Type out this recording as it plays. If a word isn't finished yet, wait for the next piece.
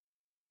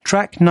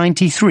Track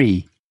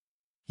 93,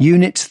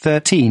 Unit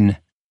 13,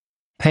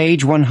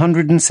 page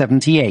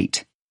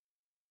 178.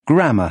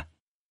 Grammar,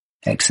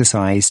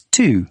 Exercise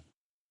 2.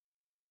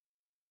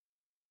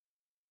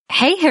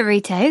 Hey,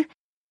 Haruto.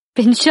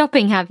 Been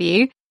shopping, have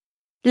you?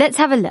 Let's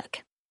have a look.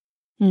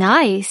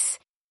 Nice.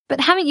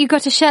 But haven't you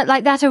got a shirt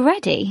like that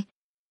already?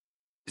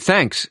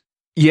 Thanks.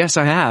 Yes,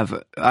 I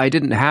have. I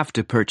didn't have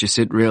to purchase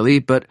it, really,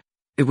 but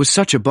it was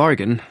such a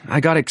bargain. I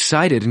got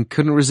excited and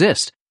couldn't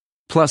resist.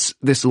 Plus,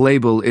 this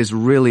label is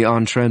really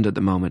on trend at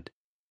the moment.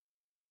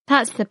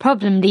 That's the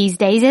problem these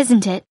days,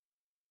 isn't it?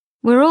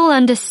 We're all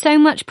under so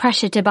much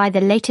pressure to buy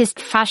the latest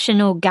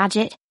fashion or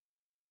gadget.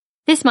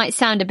 This might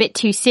sound a bit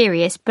too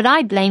serious, but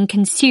I blame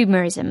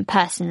consumerism,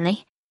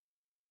 personally.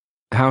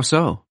 How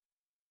so?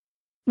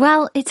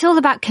 Well, it's all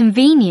about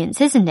convenience,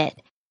 isn't it?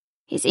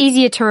 It's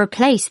easier to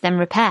replace than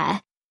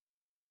repair.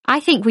 I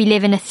think we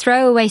live in a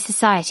throwaway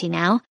society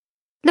now.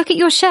 Look at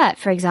your shirt,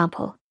 for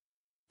example.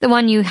 The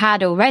one you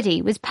had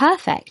already was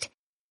perfect.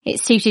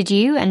 It suited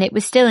you and it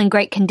was still in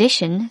great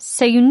condition,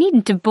 so you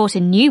needn't have bought a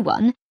new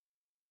one.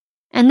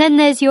 And then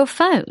there's your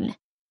phone.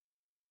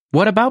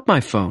 What about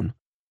my phone?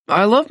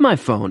 I love my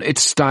phone.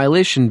 It's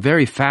stylish and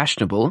very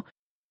fashionable.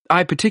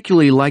 I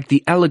particularly like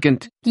the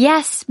elegant...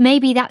 Yes,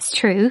 maybe that's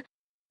true,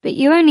 but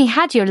you only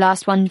had your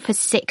last one for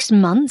 6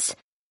 months.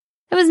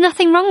 There was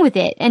nothing wrong with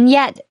it, and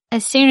yet,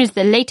 as soon as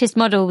the latest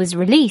model was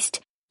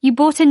released, you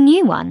bought a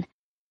new one.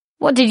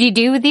 What did you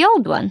do with the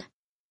old one?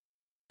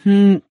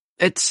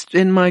 It's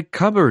in my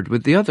cupboard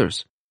with the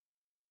others.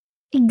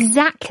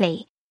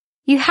 Exactly.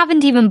 You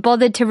haven't even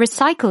bothered to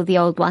recycle the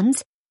old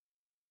ones.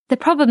 The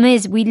problem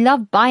is we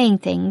love buying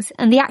things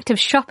and the act of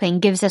shopping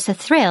gives us a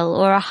thrill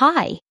or a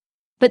high,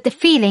 but the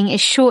feeling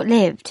is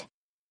short-lived.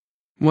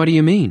 What do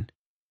you mean?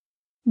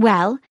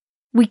 Well,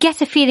 we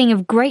get a feeling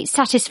of great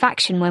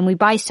satisfaction when we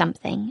buy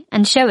something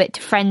and show it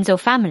to friends or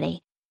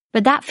family,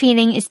 but that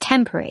feeling is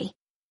temporary.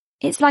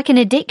 It's like an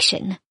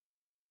addiction.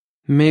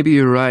 Maybe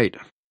you're right.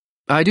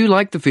 I do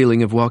like the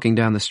feeling of walking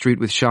down the street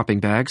with shopping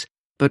bags,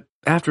 but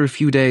after a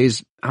few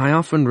days, I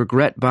often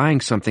regret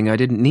buying something I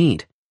didn't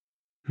need.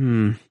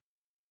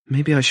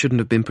 Maybe I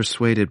shouldn't have been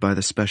persuaded by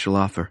the special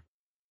offer.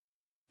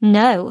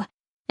 No,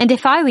 and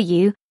if I were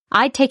you,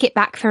 I'd take it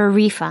back for a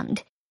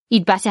refund.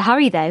 You'd better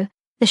hurry though.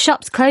 The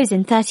shops close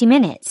in 30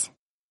 minutes.